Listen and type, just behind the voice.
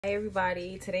Hey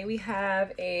everybody, today we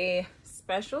have a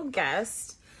special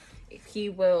guest. If he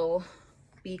will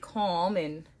be calm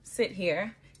and sit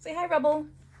here. Say hi, Rubble.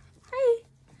 Hi.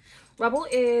 Rubble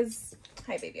is,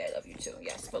 hi baby, I love you too.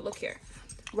 Yes, but look here.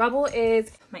 Rubble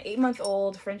is my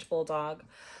 8-month-old French Bulldog.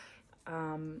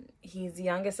 He's the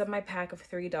youngest of my pack of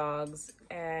 3 dogs,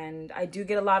 and I do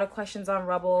get a lot of questions on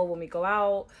Rubble when we go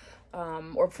out.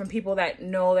 Or from people that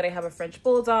know that I have a French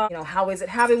Bulldog. You know, how is it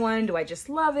having one? Do I just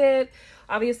love it?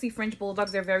 Obviously, French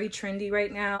Bulldogs are very trendy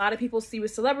right now. A lot of people see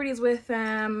with celebrities with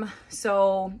them.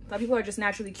 So a lot of people are just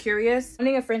naturally curious.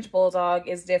 Owning a French Bulldog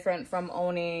is different from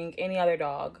owning any other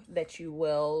dog that you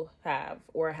will have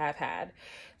or have had.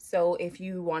 So if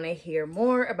you want to hear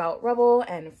more about Rubble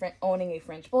and owning a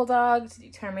French Bulldog to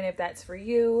determine if that's for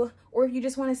you, or if you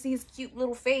just want to see his cute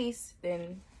little face,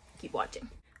 then keep watching.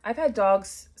 I've had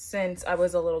dogs since I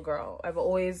was a little girl. I've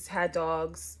always had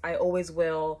dogs. I always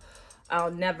will.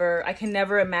 I can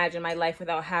never imagine my life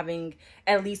without having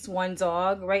at least 1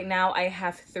 dog. Right now I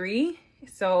have 3.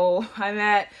 So I'm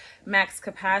at max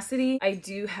capacity. I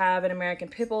do have an American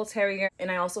Pit Bull Terrier,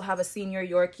 and I also have a senior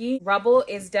Yorkie. Rubble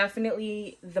is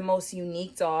definitely the most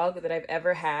unique dog that I've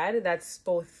ever had. That's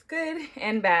both good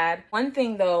and bad. One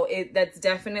thing though, that's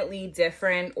definitely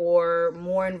different or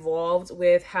more involved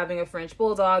with having a French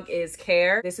Bulldog is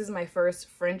care. This is my first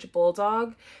French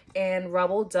Bulldog, and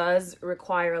Rubble does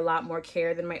require a lot more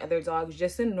care than my other dogs,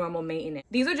 just in normal maintenance.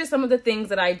 These are just some of the things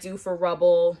that I do for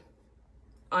Rubble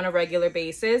on a regular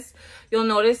basis. You'll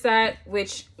notice that,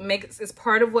 which is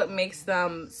part of what makes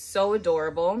them so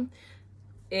adorable,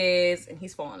 is, and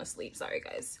he's falling asleep, sorry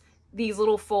guys, these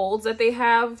little folds that they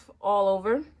have all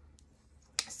over.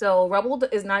 So Rubble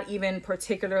is not even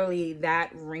particularly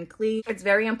that wrinkly. It's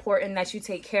very important that you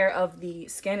take care of the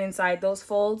skin inside those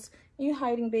folds. Are you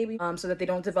hiding, baby? So that they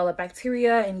don't develop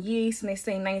bacteria and yeast, and they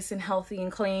stay nice and healthy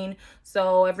and clean.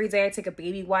 So every day I take a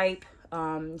baby wipe.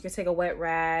 You can take a wet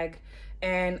rag,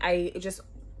 and I just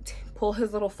pull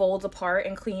his little folds apart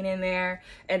and clean in there,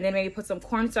 and then maybe put some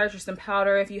cornstarch or some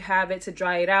powder if you have it to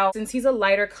dry it out. Since he's a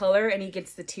lighter color and he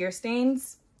gets the tear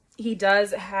stains, he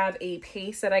does have a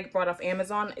paste that I brought off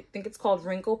Amazon. I think it's called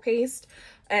wrinkle paste,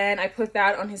 and I put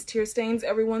that on his tear stains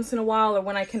every once in a while, or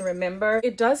when I can remember.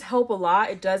 It does help a lot.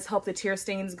 It does help the tear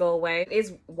stains go away. It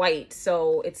is white,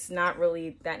 so it's not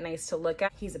really that nice to look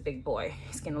at. He's a big boy.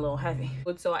 He's getting a little heavy.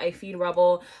 So I feed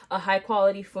Rubble a high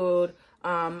quality food.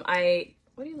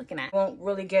 What are you looking at? I won't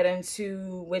really get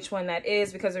into which one that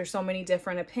is because there's so many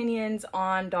different opinions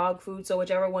on dog food. So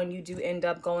whichever one you do end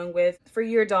up going with for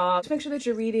your dog, just make sure that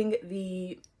you're reading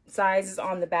the sizes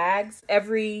on the bags.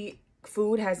 Every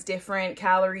food has different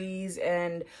calories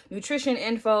and nutrition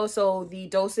info, so the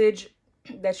dosage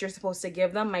that you're supposed to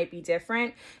give them might be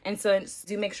different. And so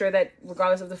do make sure that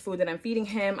regardless of the food that I'm feeding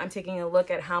him, I'm taking a look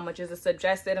at how much is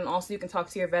suggested. And also you can talk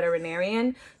to your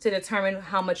veterinarian to determine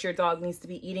how much your dog needs to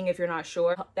be eating if you're not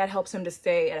sure. That helps him to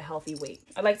stay at a healthy weight.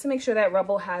 I like to make sure that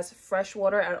Rubble has fresh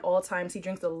water at all times. He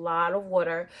drinks a lot of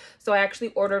water. So I actually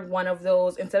ordered one of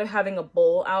those instead of having a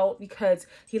bowl out, because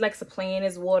he likes to play in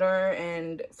his water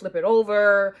and flip it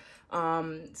over.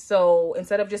 So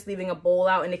instead of just leaving a bowl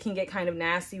out, and it can get kind of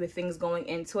nasty with things going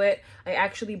into it, I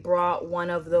actually brought one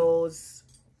of those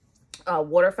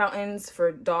water fountains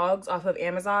for dogs off of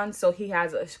Amazon. So he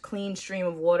has a clean stream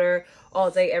of water all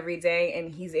day, every day,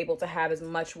 and he's able to have as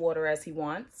much water as he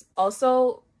wants.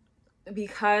 Also,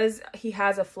 because he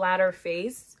has a flatter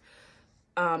face,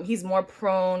 he's more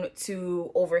prone to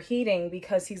overheating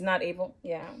because he's not able,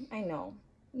 yeah, I know,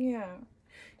 yeah.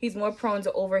 He's more prone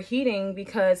to overheating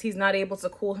because he's not able to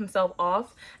cool himself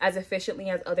off as efficiently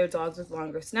as other dogs with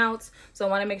longer snouts. So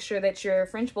I want to make sure that your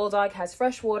French Bulldog has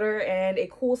fresh water and a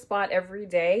cool spot every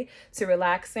day to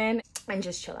relax in and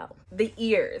just chill out. The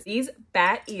ears. These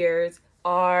bat ears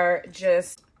are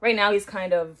just... Right now, he's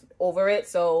kind of over it,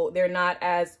 so they're not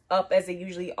as up as they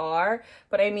usually are.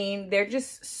 But I mean, they're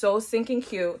just so stinking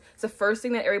cute. It's the first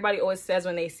thing that everybody always says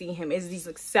when they see him is these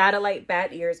like satellite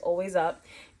bat ears, always up.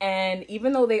 And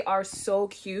even though they are so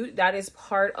cute, that is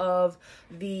part of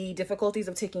the difficulties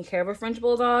of taking care of a French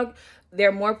Bulldog.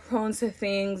 They're more prone to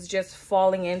things just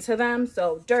falling into them.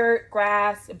 So dirt,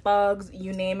 grass, bugs,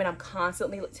 you name it. I'm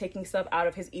constantly taking stuff out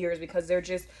of his ears because they're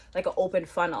just like an open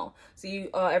funnel. So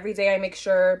every day I make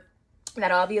sure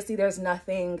that obviously there's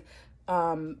nothing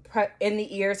in the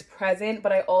ears present,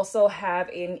 but I also have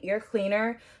an ear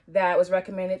cleaner that was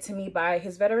recommended to me by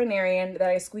his veterinarian that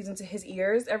I squeeze into his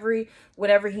ears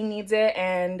whenever he needs it.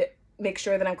 And make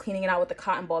sure that I'm cleaning it out with the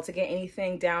cotton ball to get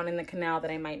anything down in the canal that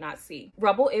I might not see.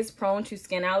 Rubble is prone to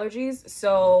skin allergies,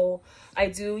 so I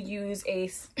do use a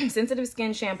sensitive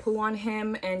skin shampoo on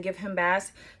him and give him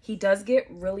baths. He does get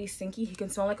really stinky. He can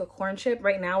smell like a corn chip.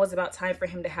 Right now is about time for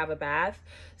him to have a bath.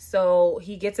 So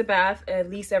he gets a bath at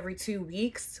least every 2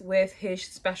 weeks with his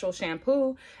special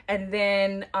shampoo. And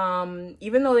then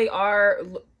even though they are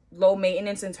low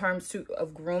maintenance in terms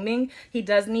of grooming, he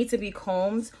does need to be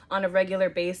combed on a regular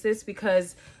basis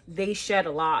because they shed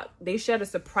a lot. They shed a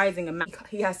surprising amount.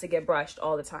 He has to get brushed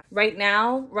all the time. Right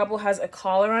now, Rubble has a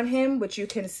collar on him, which you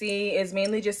can see is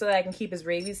mainly just so that I can keep his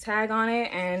rabies tag on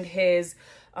it and his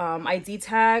ID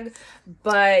tag.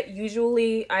 But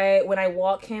usually when I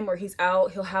walk him or he's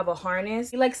out, he'll have a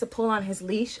harness. He likes to pull on his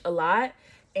leash a lot.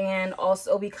 And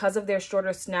also because of their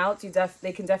shorter snouts,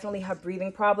 they can definitely have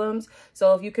breathing problems.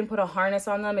 So if you can put a harness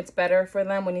on them, it's better for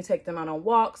them when you take them out on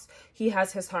walks. He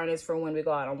has his harness for when we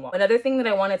go out on walks. Another thing that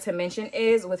I wanted to mention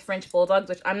is with French Bulldogs,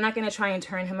 which I'm not going to try and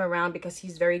turn him around because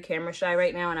he's very camera shy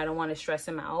right now and I don't want to stress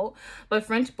him out. But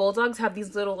French Bulldogs have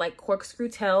these little like corkscrew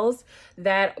tails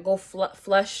that go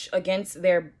flush against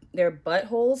their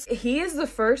buttholes. He is the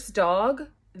first dog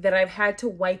that I've had to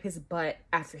wipe his butt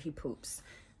after he poops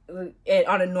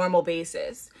on a normal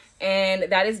basis, and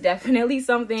that is definitely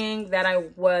something that I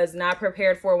was not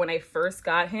prepared for when I first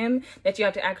got him, that you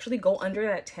have to actually go under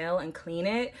that tail and clean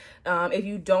it. If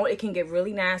you don't, it can get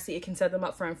really nasty. It can set them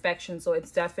up for infection, so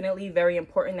it's definitely very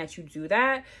important that you do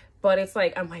that. But it's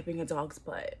like I'm wiping a dog's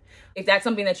butt. If that's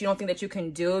something that you don't think that you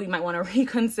can do, you might want to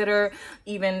reconsider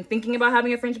even thinking about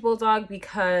having a French Bulldog,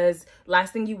 because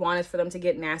last thing you want is for them to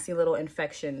get nasty little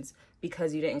infections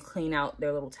because you didn't clean out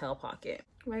their little tail pocket.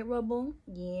 Right, Rubble?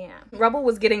 Yeah. Rubble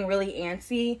was getting really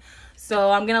antsy,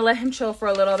 so I'm gonna let him chill for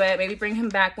a little bit, maybe bring him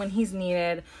back when he's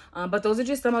needed. But those are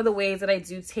just some of the ways that I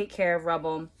do take care of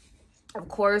Rubble. Of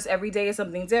course, every day is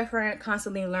something different,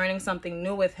 constantly learning something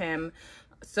new with him.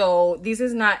 So this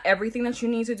is not everything that you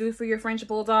need to do for your French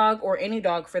Bulldog, or any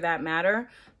dog for that matter.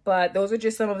 But those are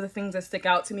just some of the things that stick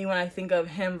out to me when I think of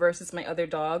him versus my other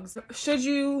dogs. Should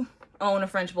you own a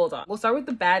French Bulldog? We'll start with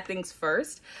the bad things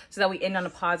first so that we end on a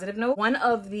positive note. One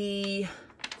of the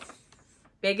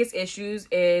biggest issues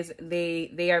is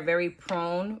they are very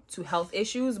prone to health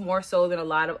issues, more so than a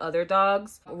lot of other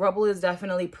dogs. Rubble is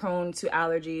definitely prone to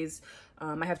allergies.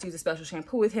 I have to use a special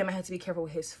shampoo with him. I have to be careful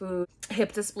with his food.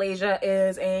 Hip dysplasia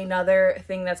is another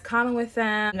thing that's common with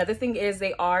them. Another thing is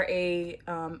they are a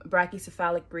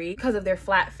brachycephalic breed because of their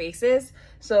flat faces.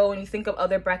 So when you think of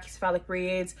other brachycephalic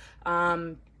breeds,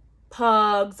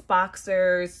 pugs,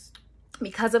 boxers,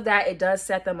 because of that, it does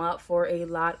set them up for a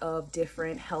lot of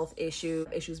different health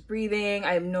issues breathing.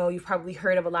 I know you've probably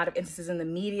heard of a lot of instances in the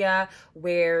media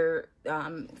where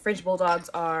French Bulldogs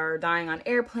are dying on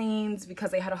airplanes because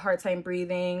they had a hard time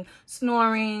breathing,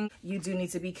 snoring. You do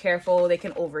need to be careful. They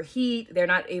can overheat. They're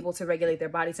not able to regulate their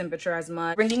body temperature as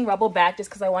much. Bringing Rubble back just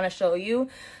because I want to show you.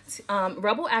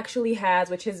 Rubble actually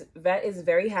has, which his vet is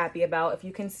very happy about, if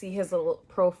you can see his little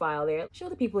profile there. Show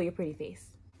the people your pretty face.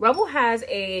 Rubble has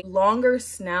a longer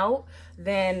snout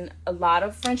than a lot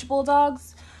of French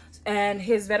Bulldogs, and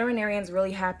his veterinarian's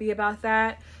really happy about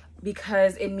that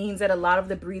because it means that a lot of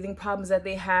the breathing problems that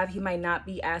they have, he might not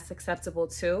be as susceptible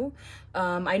to.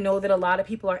 I know that a lot of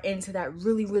people are into that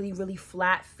really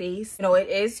flat face. You know, it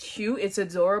is cute, it's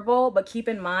adorable, but keep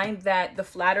in mind that the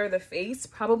flatter the face,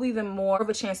 probably the more of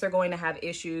a chance they're going to have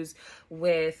issues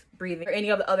with breathing or any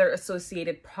of the other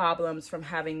associated problems from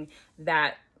having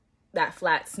that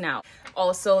flat snout.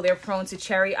 Also, they're prone to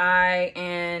cherry eye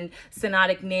and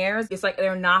cyanotic nares. It's like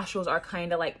their nostrils are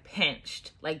kind of like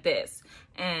pinched like this.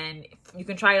 And you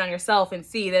can try it on yourself and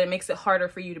see that it makes it harder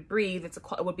for you to breathe. It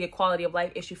would be a quality of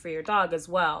life issue for your dog as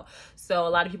well. So a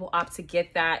lot of people opt to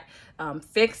get that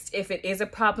fixed if it is a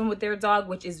problem with their dog,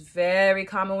 which is very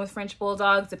common with French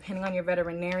Bulldogs. Depending on your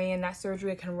veterinarian, that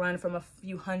surgery can run from a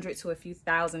few hundred to a few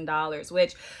 $1,000s,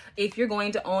 which if you're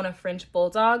going to own a French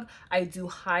Bulldog, I do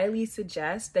highly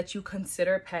suggest that you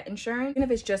consider pet insurance, even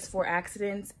if it's just for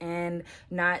accidents and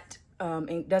not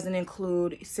it doesn't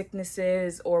include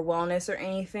sicknesses or wellness or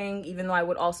anything, even though I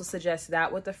would also suggest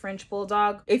that with the French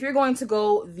Bulldog. If you're going to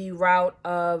go the route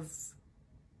of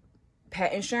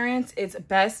pet insurance, it's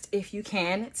best if you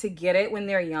can to get it when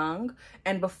they're young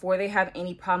and before they have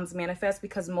any problems manifest,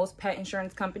 because most pet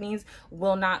insurance companies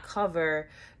will not cover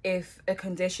if a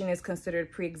condition is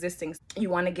considered pre-existing.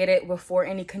 You want to get it before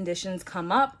any conditions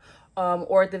come up.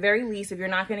 Or at the very least, if you're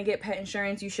not going to get pet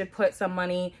insurance, you should put some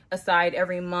money aside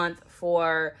every month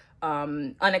for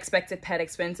unexpected pet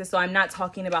expenses. So I'm not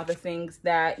talking about the things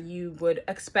that you would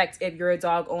expect if you're a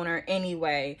dog owner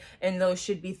anyway, and those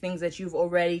should be things that you've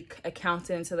already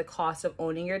accounted into the cost of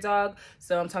owning your dog.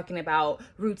 So I'm talking about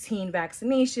routine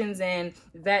vaccinations and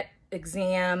vet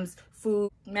exams,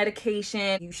 food,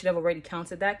 medication. You should have already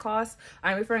counted that cost.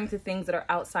 I'm referring to things that are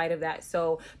outside of that.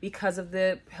 So because of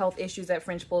the health issues that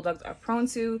French Bulldogs are prone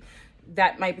to,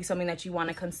 that might be something that you want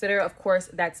to consider. Of course,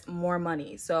 that's more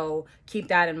money, so keep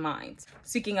that in mind.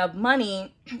 Speaking of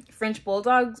money, French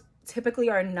Bulldogs typically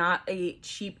are not a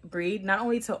cheap breed, not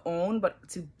only to own, but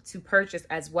to purchase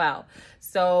as well.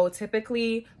 So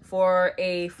typically for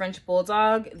a French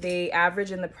Bulldog, they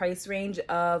average in the price range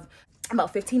of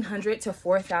about $1,500 to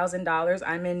 $4,000.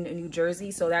 I'm in New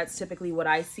Jersey, so that's typically what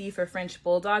I see for French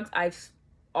Bulldogs. I've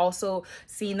also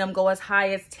seen them go as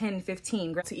high as 10,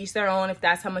 15. To each their own. If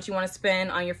that's how much you want to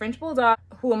spend on your French Bulldog,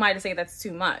 who am I to say that's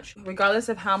too much? Regardless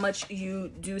of how much you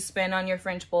do spend on your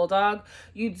French Bulldog,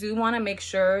 you do want to make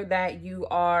sure that you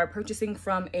are purchasing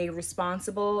from a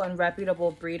responsible and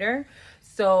reputable breeder.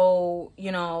 So,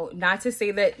 you know, not to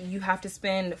say that you have to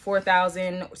spend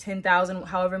 $4,000, $10,000,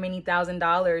 however many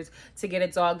 $1,000s to get a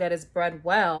dog that is bred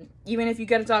well. Even if you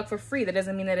get a dog for free, that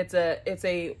doesn't mean that it's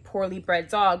a poorly bred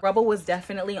dog. Rubble was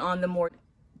definitely on the more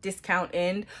discount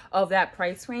end of that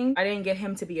price range. I didn't get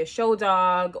him to be a show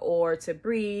dog or to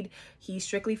breed. He's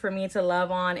strictly for me to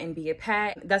love on and be a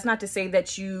pet. That's not to say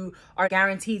that you are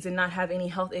guaranteed to not have any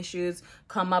health issues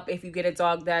come up if you get a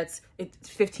dog that's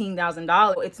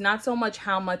 $15,000. It's not so much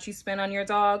how much you spend on your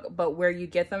dog, but where you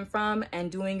get them from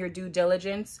and doing your due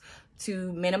diligence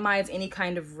to minimize any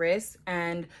kind of risk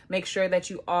and make sure that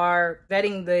you are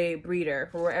vetting the breeder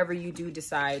for wherever you do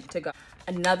decide to go.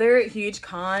 Another huge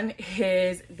con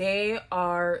is they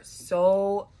are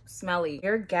so smelly.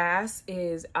 Their gas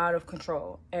is out of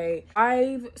control.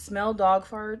 I've smelled dog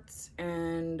farts,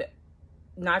 and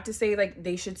not to say like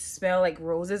they should smell like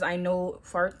roses. I know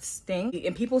farts stink,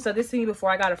 and people said this to me before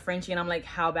I got a Frenchie, and I'm like,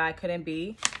 how bad could it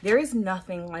be? There is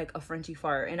nothing like a Frenchie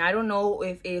fart, and I don't know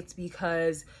if it's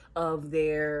because of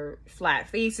their flat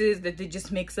faces that it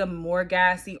just makes them more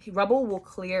gassy. Rubble will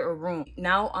clear a room.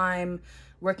 Now I'm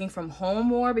working from home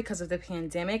more because of the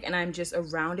pandemic, and I'm just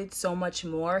around it so much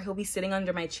more. He'll be sitting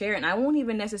under my chair and I won't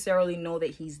even necessarily know that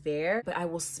he's there, but I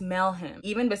will smell him.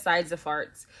 Even besides the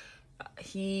farts,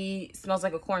 he smells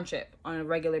like a corn chip on a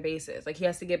regular basis. Like, he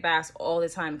has to get baths all the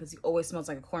time because he always smells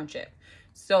like a corn chip.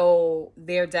 So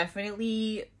they're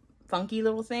definitely funky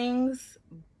little things,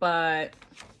 but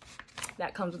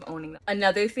that comes with owning them.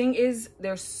 Another thing is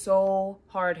they're so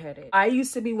hard-headed. I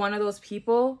used to be one of those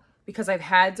people, because I've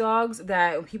had dogs,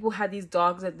 that when people had these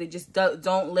dogs that they just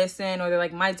don't listen, or they're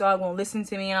like, my dog won't listen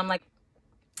to me, and I'm like,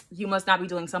 you must not be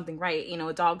doing something right. You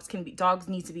know, dogs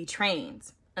need to be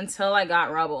trained. Until I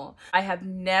got Rubble, I have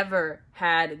never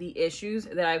had the issues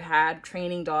that I've had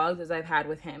training dogs as I've had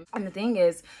with him. And the thing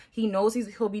is, he knows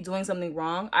he'll be doing something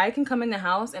wrong. I can come in the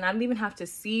house and I don't even have to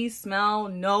see, smell,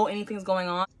 know anything's going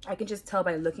on. I can just tell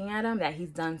by looking at him that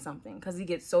he's done something, because he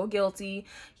gets so guilty.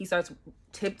 He starts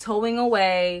tiptoeing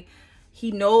away.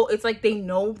 It's like they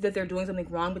know that they're doing something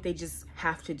wrong, but they just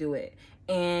have to do it.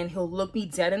 And he'll look me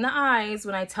dead in the eyes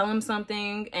when I tell him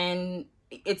something, and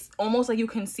it's almost like you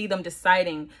can see them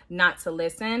deciding not to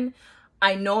listen.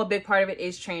 I know a big part of it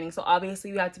is training. So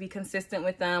obviously we have to be consistent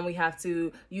with them. We have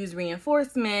to use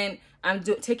reinforcement. I'm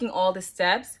taking all the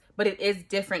steps, but it is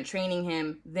different training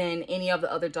him than any of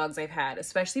the other dogs I've had,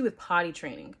 especially with potty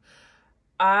training.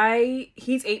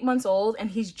 He's 8 months old, and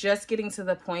he's just getting to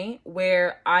the point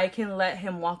where I can let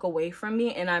him walk away from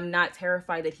me and I'm not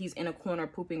terrified that he's in a corner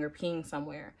pooping or peeing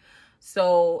somewhere.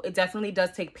 So it definitely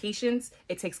does take patience,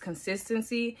 it takes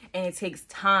consistency, and it takes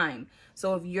time.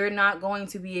 So if you're not going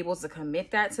to be able to commit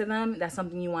that to them, that's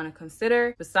something you want to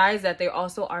consider. Besides that, they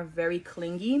also are very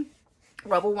clingy.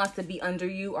 Rubble wants to be under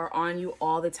you or on you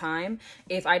all the time.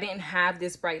 If I didn't have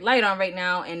this bright light on right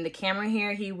now and the camera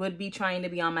here, he would be trying to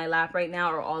be on my lap right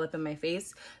now or all up in my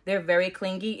face. They're very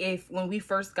clingy. When we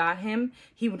first got him,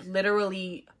 he would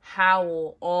literally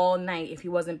howl all night if he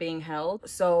wasn't being held.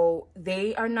 So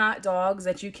they are not dogs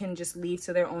that you can just leave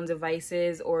to their own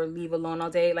devices or leave alone all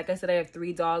day. Like I said, I have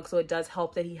 3 dogs, so it does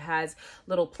help that he has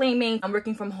little playmates. I'm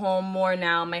working from home more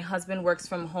now. My husband works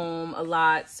from home a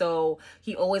lot, so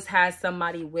he always has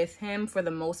somebody with him for the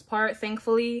most part,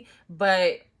 thankfully,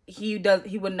 but he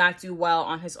would not do well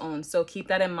on his own. So keep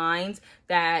that in mind,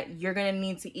 that you're gonna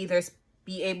need to either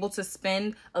be able to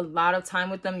spend a lot of time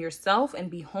with them yourself and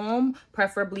be home,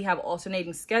 preferably have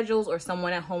alternating schedules or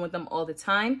someone at home with them all the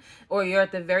time, or you're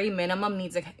at the very minimum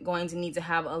going to need to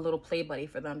have a little play buddy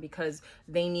for them because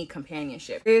they need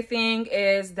companionship. The other thing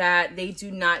is that they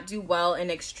do not do well in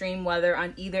extreme weather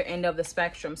on either end of the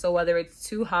spectrum. So whether it's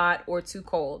too hot or too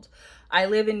cold. I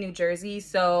live in New Jersey,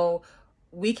 so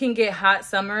we can get hot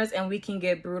summers and we can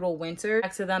get brutal winter.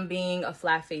 Back to them being a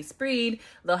flat-faced breed,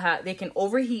 they can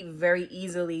overheat very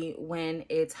easily when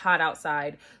it's hot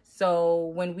outside. So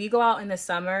when we go out in the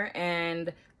summer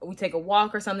and we take a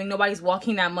walk or something, nobody's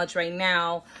walking that much right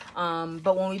now,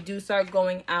 but when we do start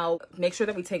going out, make sure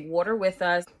that we take water with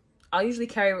us. I'll usually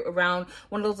carry around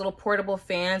one of those little portable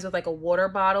fans with like a water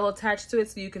bottle attached to it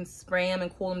so you can spray them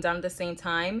and cool them down at the same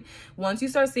time. Once you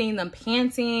start seeing them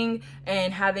panting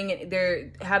and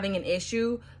they're having an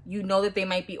issue, you know that they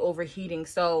might be overheating.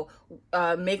 So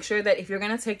make sure that if you're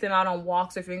gonna take them out on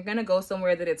walks, or if you're gonna go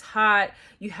somewhere that it's hot,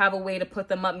 you have a way to put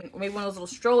them up. Maybe one of those little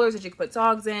strollers that you can put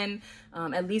dogs in.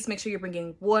 At least make sure you're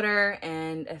bringing water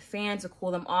and a fan to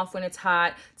cool them off when it's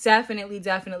hot. Definitely,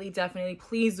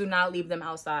 please do not leave them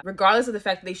outside, regardless of the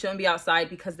fact that they shouldn't be outside,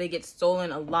 because they get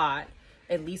stolen a lot.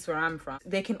 At least where I'm from.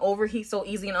 They can overheat so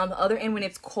easily, and on the other end, when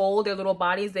it's cold, their little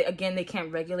bodies, they can't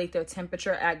regulate their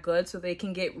temperature at good, so they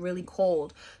can get really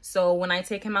cold. So when I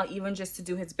take him out, even just to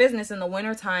do his business in the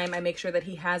wintertime, I make sure that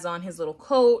he has on his little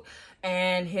coat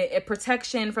and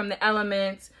protection from the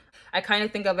elements. I kind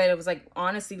of think of it was like,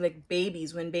 honestly, like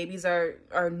babies. When babies are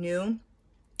new,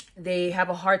 they have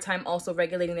a hard time also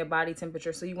regulating their body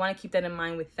temperature. So you want to keep that in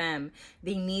mind with them.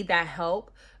 They need that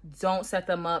help. Don't set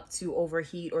them up to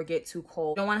overheat or get too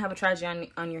cold. You don't want to have a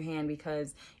tragedy on your hand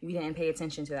because you didn't pay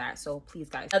attention to that. So please,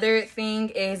 guys. Other thing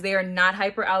is they are not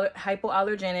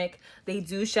hypoallergenic. They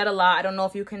do shed a lot. I don't know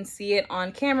if you can see it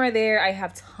on camera there. I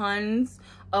have tons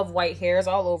of white hairs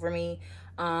all over me.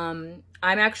 I'm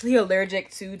actually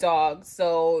allergic to dogs.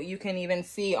 So you can even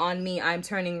see on me, I'm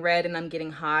turning red and I'm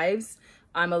getting hives.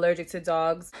 I'm allergic to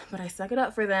dogs, but I suck it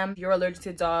up for them. If you're allergic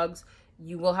to dogs,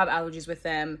 you will have allergies with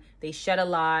them. They shed a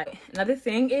lot. Another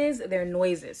thing is their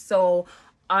noises. So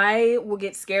I will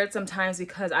get scared sometimes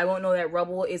because I won't know that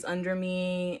Rubble is under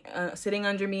me, sitting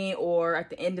under me, or at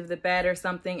the end of the bed or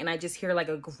something, and I just hear like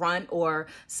a grunt or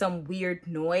some weird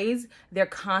noise. They're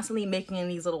constantly making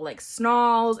these little like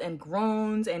snarls and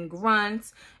groans and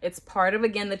grunts. It's part of,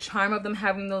 again, the charm of them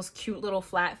having those cute little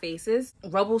flat faces.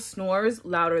 Rubble snores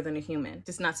louder than a human.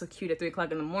 Just not so cute at 3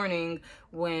 o'clock in the morning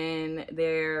when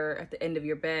they're at the end of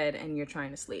your bed and you're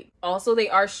trying to sleep. Also, they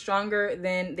are stronger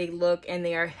than they look, and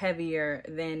they are heavier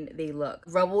than they look.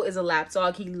 Rubble is a lap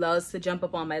dog. He loves to jump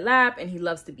up on my lap and he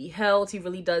loves to be held. He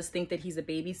really does think that he's a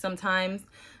baby sometimes,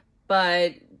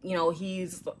 but you know,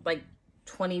 he's like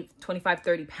 20, 25,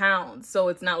 30 pounds. So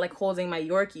it's not like holding my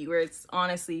Yorkie where it's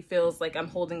honestly feels like I'm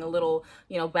holding a little,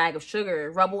 you know, bag of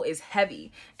sugar. Rubble is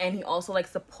heavy, and he also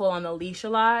likes to pull on the leash a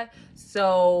lot.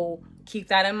 So keep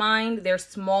that in mind. They're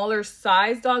smaller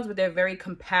size dogs, but they're very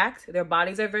compact. Their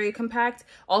bodies are very compact.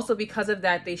 Also, because of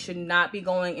that, they should not be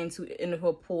going into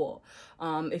a pool.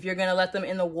 If you're gonna let them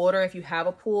in the water, if you have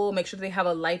a pool, make sure they have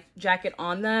a life jacket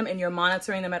on them and you're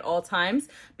monitoring them at all times.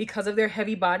 Because of their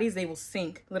heavy bodies, they will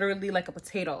sink literally like a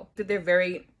potato. They're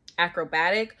very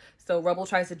acrobatic, so Rubble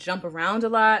tries to jump around a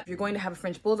lot. If you're going to have a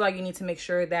French Bulldog, you need to make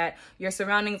sure that your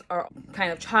surroundings are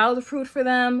kind of child-proof for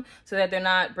them, so that they're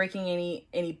not breaking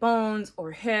any bones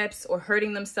or hips or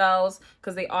hurting themselves,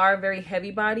 because they are very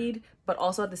heavy-bodied, but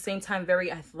also at the same time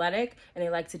very athletic, and they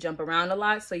like to jump around a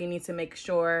lot. So you need to make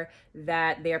sure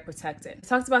that they are protected. I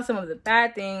talked about some of the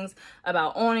bad things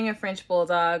about owning a French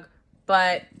Bulldog,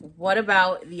 but what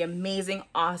about the amazing,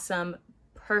 awesome,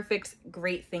 perfect,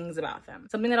 great things about them?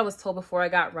 Something that I was told before I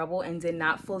got Rubble and did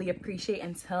not fully appreciate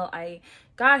until I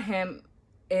got him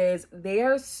is they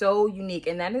are so unique.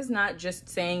 And that is not just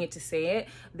saying it to say it.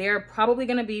 They're probably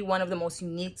going to be one of the most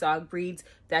unique dog breeds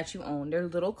that you own. They're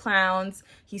little clowns.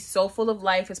 He's so full of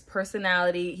life, his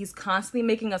personality. He's constantly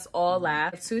making us all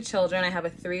laugh. I have 2 children. I have a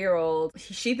 3-year-old.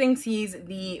 She thinks he's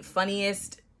the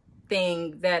funniest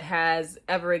thing that has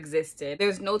ever existed.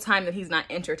 There's no time that he's not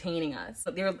entertaining us.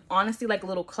 They're honestly like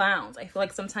little clowns. I feel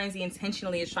like sometimes he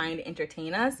intentionally is trying to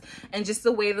entertain us, and just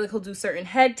the way that he'll do certain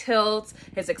head tilts,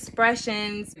 his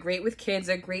expressions. Great with kids.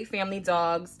 They're great family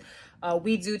dogs.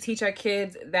 We do teach our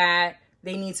kids that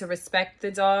they need to respect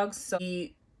the dogs, so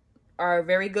we are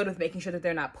very good with making sure that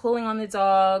they're not pulling on the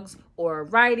dogs or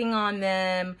riding on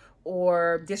them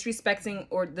or disrespecting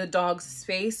or the dog's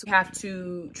space. We have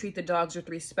to treat the dogs with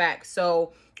respect.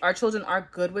 So our children are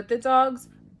good with the dogs,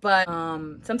 but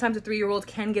sometimes a 3-year-old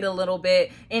can get a little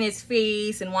bit in his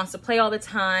face and wants to play all the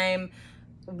time.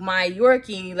 my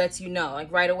Yorkie lets you know,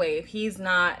 like right away. If he's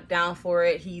not down for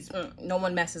it, no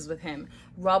one messes with him.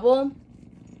 Rubble,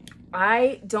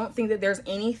 I don't think that there's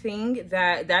anything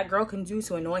that that girl can do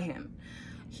to annoy him.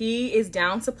 He is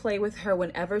down to play with her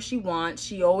whenever she wants.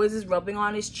 She always is rubbing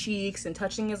on his cheeks and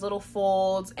touching his little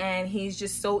folds, and he's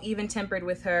just so even-tempered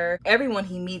with her. Everyone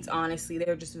he meets, honestly,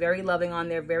 they're just very loving on,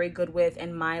 they're very good with,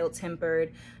 and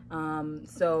mild-tempered.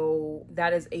 So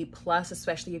that is a plus,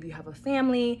 especially if you have a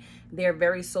family. They're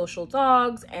very social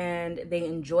dogs, and they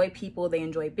enjoy people, they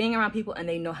enjoy being around people, and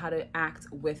they know how to act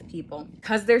with people.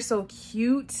 Because they're so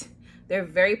cute,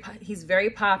 he's very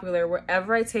popular.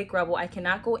 Wherever I take Rubble, I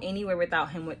cannot go anywhere without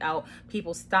him, without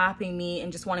people stopping me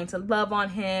and just wanting to love on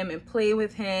him and play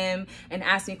with him and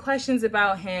ask me questions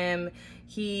about him.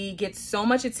 He gets so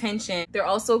much attention. They're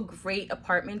also great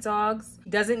apartment dogs. He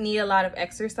doesn't need a lot of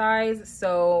exercise,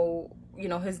 so you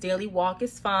know, his daily walk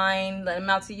is fine. Let him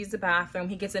out to use the bathroom.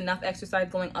 He gets enough exercise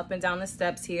going up and down the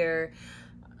steps here.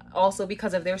 Also,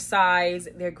 because of their size,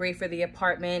 they're great for the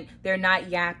apartment. They're not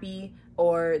yappy,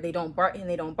 or they don't bark, and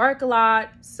they don't bark a lot.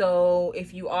 So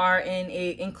if you are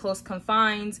in close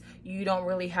confines, you don't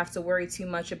really have to worry too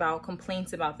much about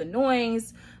complaints about the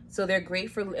noise. So they're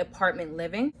great for apartment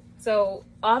living. So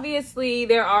obviously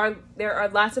there are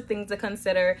lots of things to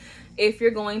consider if you're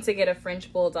going to get a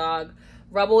French Bulldog.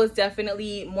 Rubble is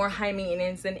definitely more high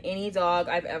maintenance than any dog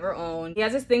I've ever owned. He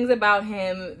has just things about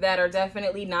him that are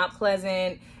definitely not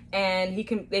pleasant, and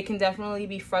they can definitely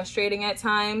be frustrating at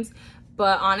times.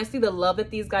 But honestly, the love that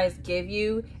these guys give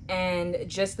you and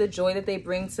just the joy that they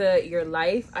bring to your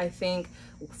life, I think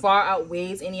far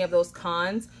outweighs any of those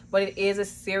cons. But it is a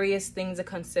serious thing to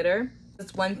consider.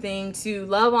 It's one thing to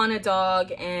love on a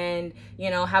dog and,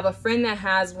 you know, have a friend that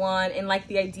has one and like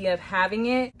the idea of having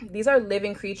it. These are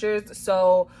living creatures,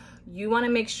 so you want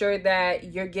to make sure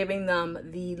that you're giving them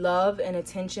the love and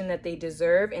attention that they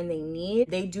deserve and they need.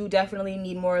 They do definitely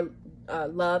need more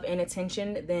love and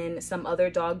attention than some other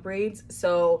dog breeds,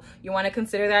 so you want to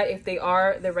consider that if they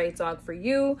are the right dog for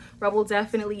you. Rubble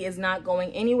definitely is not going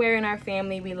anywhere in our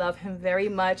family. We love him very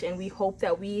much, and we hope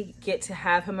that we get to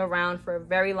have him around for a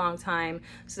very long time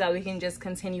so that we can just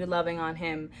continue loving on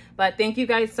him. But thank you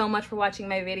guys so much for watching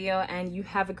my video, and you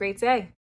have a great day.